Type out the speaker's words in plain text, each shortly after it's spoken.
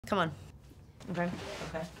Come on. Okay.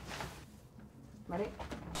 Okay. Ready?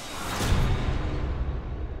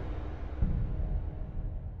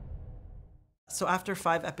 So after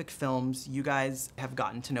 5 epic films, you guys have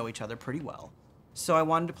gotten to know each other pretty well. So I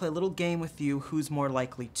wanted to play a little game with you, who's more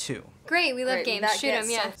likely to Great, we love games. Shoot 'em,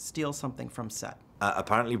 yeah. steal something from set.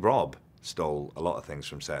 Apparently Rob stole a lot of things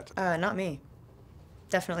from set. Not me.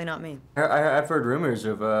 Definitely not me. I've heard rumors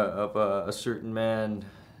of a certain man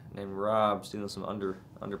named Rob stealing some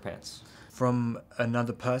underpants. From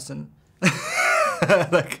another person?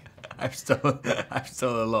 Like, I've stolen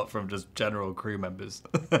a lot from just general crew members.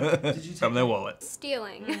 Did you from their wallet.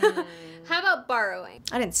 Stealing. How about borrowing?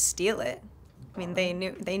 I didn't steal it. I mean,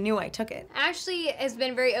 they knew I took it. Ashley has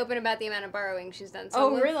been very open about the amount of borrowing she's done.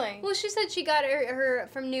 So really? Well, she said she got her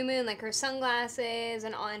from New Moon, like her sunglasses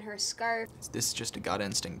and her scarf. This is just a gut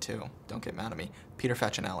instinct, too. Don't get mad at me. Peter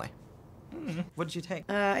Facinelli. What did you take?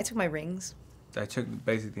 I took my rings. I took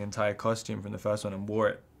basically the entire costume from the first one and wore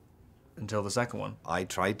it until the second one. I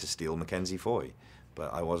tried to steal Mackenzie Foy,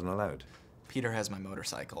 but I wasn't allowed. Peter has my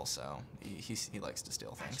motorcycle, so he likes to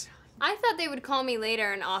steal things. I thought they would call me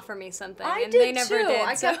later and offer me something, and did they never too. did.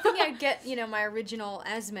 I so. kept thinking I'd get, my original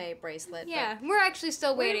Esme bracelet. Yeah, we're actually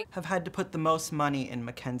still waiting. Have had to put the most money in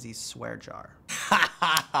Mackenzie's swear jar.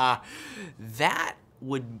 That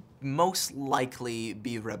would most likely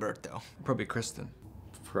be Roberto. Probably Kristen.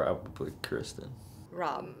 Probably Kristen.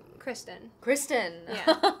 Rob. Kristen. Kristen.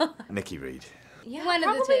 Yeah. Nikki Reed. Yeah, One of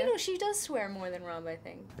the probably. two. No, she does swear more than Rob, I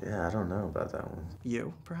think. Yeah, I don't know about that one.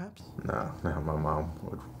 You, perhaps? No, my mom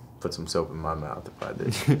would put some soap in my mouth if I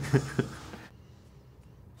did.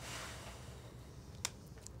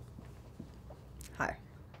 Hi.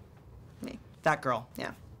 Me. That girl.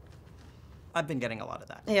 Yeah. I've been getting a lot of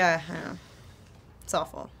that. Yeah, I know. It's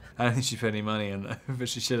awful. I don't think she put any money in that, but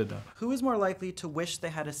she should have done. Who is more likely to wish they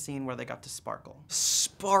had a scene where they got to sparkle?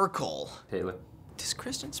 Sparkle. Taylor. Does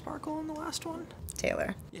Kristen sparkle in the last one?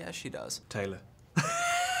 Taylor. Yeah, she does. Taylor.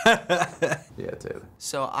 Yeah, Taylor.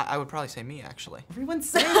 So I would probably say me, actually. Everyone's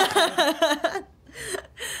saying that.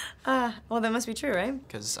 Well, that must be true, right?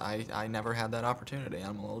 Because I never had that opportunity.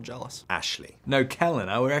 I'm a little jealous. Ashley. No, Kellen.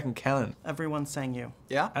 I would reckon Kellen. Everyone's saying you.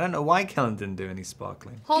 Yeah? I don't know why Kellen didn't do any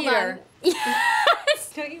sparkling. Hold Peter. on. Yes!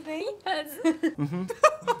 Don't you think? Yes.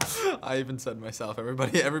 I even said myself,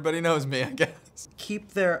 everybody knows me, I guess. Keep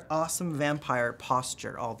their awesome vampire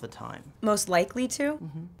posture all the time. Most likely to?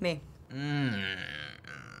 Me.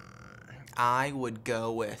 I would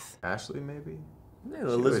go with... Ashley, maybe? Yeah, She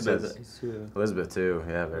always Elizabeth. says- Elizabeth, too.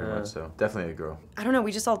 Yeah, very much so. Definitely a girl. I don't know,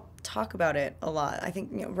 we just all talk about it a lot. I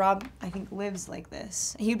think, Rob, lives like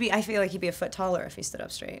this. I feel like he'd be a foot taller if he stood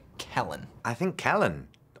up straight. Kellen. I think Kellen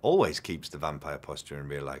always keeps the vampire posture in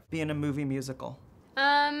real life. Be in a movie musical.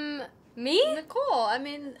 Me? Nicole, I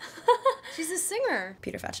mean, she's a singer.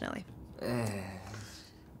 Peter Facinelli.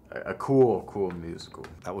 A cool musical.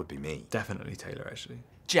 That would be me. Definitely Taylor, actually.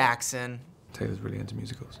 Jackson. Taylor's really into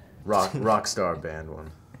musicals. Rock star band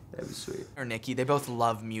one. That'd be sweet. Or Nikki. They both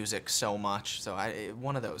love music so much, so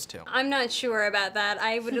one of those two. I'm not sure about that.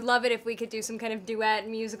 I would love it if we could do some kind of duet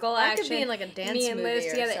musical I action. could be in like a dance Me and movie Liz or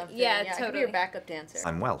together. something. Yeah, I could be totally. your backup dancer.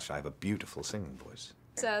 I'm Welsh. I have a beautiful singing voice.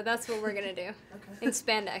 So that's what we're gonna do in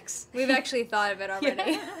spandex. We've actually thought of it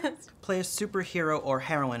already. Play a superhero or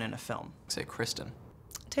heroine in a film. Say Kristen.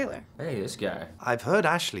 Taylor. Hey, this guy. I've heard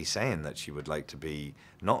Ashley saying that she would like to be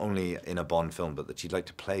not only in a Bond film, but that she'd like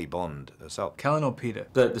to play Bond herself. Kellen or Peter?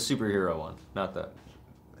 The superhero one, not that.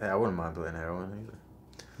 Yeah, I wouldn't mind playing heroine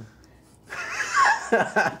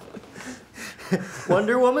either.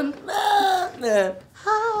 Wonder Woman?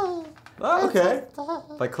 Oh, okay.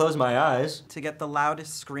 If I close my eyes. To get the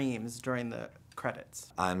loudest screams during the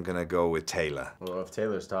credits. I'm gonna go with Taylor. Well, if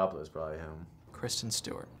Taylor's topless, probably him. Kristen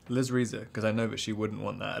Stewart. Liz Reza, because I know that she wouldn't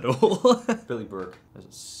want that at all. Billy Burke has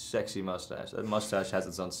a sexy mustache. That mustache has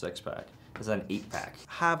its own six-pack. It's an 8-pack.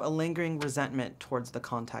 Have a lingering resentment towards the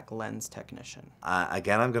contact lens technician.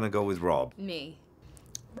 Again, I'm gonna go with Rob. Me.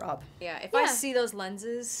 Rob. Yeah, if I see those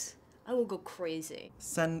lenses, I will go crazy.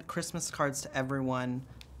 Send Christmas cards to everyone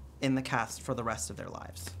in the cast for the rest of their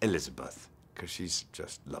lives. Elizabeth, because she's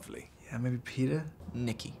just lovely. Yeah, maybe Peter?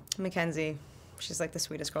 Nikki. Mackenzie. She's like the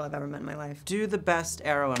sweetest girl I've ever met in my life. Do the best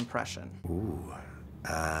Arrow impression. Ooh.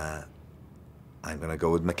 I'm gonna go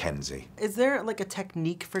with Mackenzie. Is there like a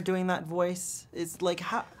technique for doing that voice? Is like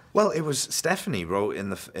how? Well, it was Stephanie wrote in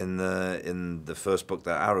the first book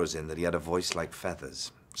that Arrow's in that he had a voice like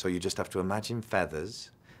feathers. So you just have to imagine feathers,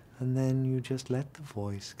 and then you just let the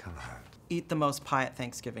voice come out. Eat the most pie at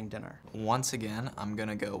Thanksgiving dinner. Once again, I'm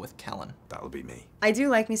gonna go with Kellen. That'll be me. I do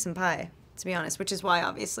like me some pie, to be honest, which is why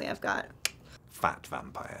obviously I've got Fat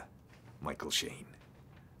vampire, Michael Sheen.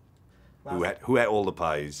 Who ate all the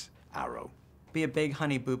pies? Arrow. Be a big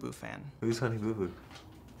Honey Boo Boo fan. Who's Honey Boo Boo?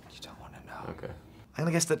 You don't want to know. Okay. I'm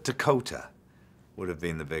gonna guess that Dakota would have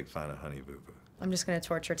been the big fan of Honey Boo Boo. I'm just gonna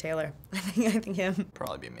torture Taylor. I think him.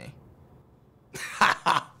 Probably be me.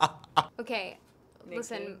 Okay,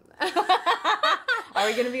 listen. Are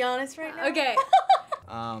we gonna be honest right now? Okay,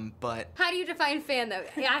 But how do you define fan though?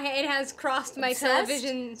 Yeah, it has crossed my Obsessed?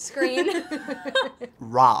 television screen.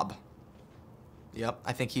 Rob. Yep,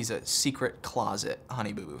 I think he's a secret closet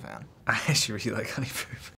Honey Boo Boo fan. I actually really like Honey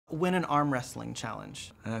Boo Boo. Win an arm wrestling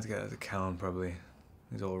challenge. I have to go to Callan probably.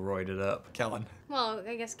 He's all roided up. Kellen. Well,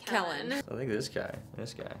 I guess Kellen. I think this guy.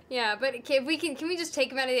 Yeah, but if we can we just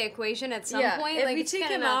take him out of the equation at some point? If Like, we it's take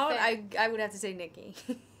kinda him not out, fair. I would have to say Nikki.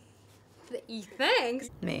 Thanks.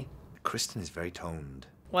 Me. Kristen is very toned.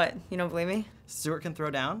 What? You don't believe me? Stuart can throw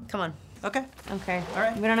down. Come on. Okay. Okay. All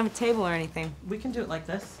right. We don't have a table or anything. We can do it like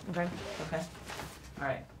this. Okay. Okay. All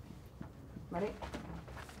right. Ready?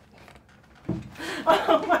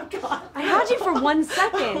 Oh my god. I had you for 1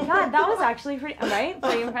 second. God, that was actually pretty, right?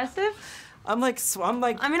 Pretty impressive. I'm like,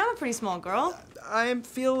 I mean, I'm a pretty small girl. I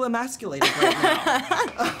feel emasculated right now.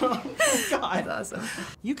 Oh my God. That's awesome.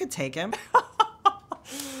 You could take him.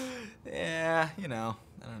 Yeah, you know,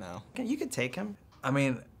 I don't know. You could take him. I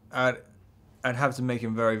mean, I'd have to make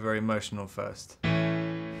him very, very emotional first.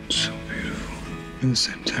 So beautiful. We're the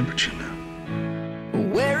same temperature now.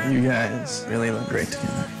 You guys really look great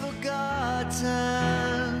together.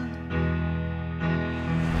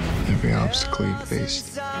 Every obstacle you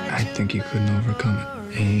faced, I think you couldn't overcome it.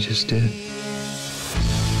 And you just did.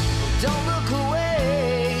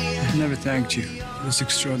 I've never thanked you for this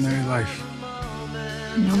extraordinary life.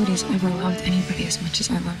 Nobody's ever loved anybody as much as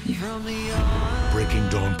I love you. Breaking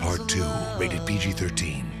Dawn Part 2, rated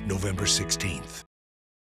PG-13, November 16th.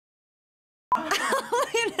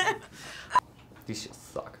 These shit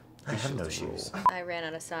suck. I have no shoes. I ran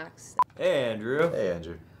out of socks. Hey, Andrew. Hey,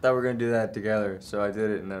 Andrew. Thought we were gonna do that together, so I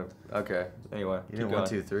did it, and then okay. Anyway, You did 1,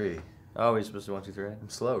 2, 3. Oh, we're supposed to 1, 2, 3. I'm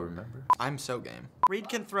slow, remember? I'm so game. Reed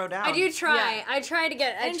can throw down. I do try. Yeah. I try to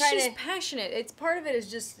get. I And try she's to. passionate. It's part of it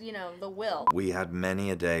is just, you know, the will. We had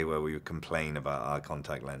many a day where we would complain about our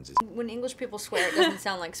contact lenses. When English people swear, it doesn't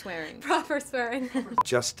sound like swearing. Proper swearing.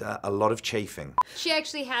 Just a lot of chafing. She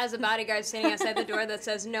actually has a bodyguard standing outside the door that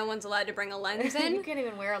says no one's allowed to bring a lens in. You can't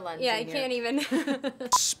even wear a lens. Yeah, in you here. can't even.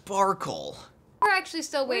 Sparkle. We're actually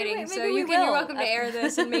still waiting, wait, so maybe we you're will. welcome to air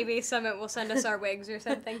this, and maybe Summit will send us our wigs or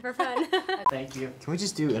something for fun. Thank you. Can we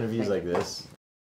just do interviews like this?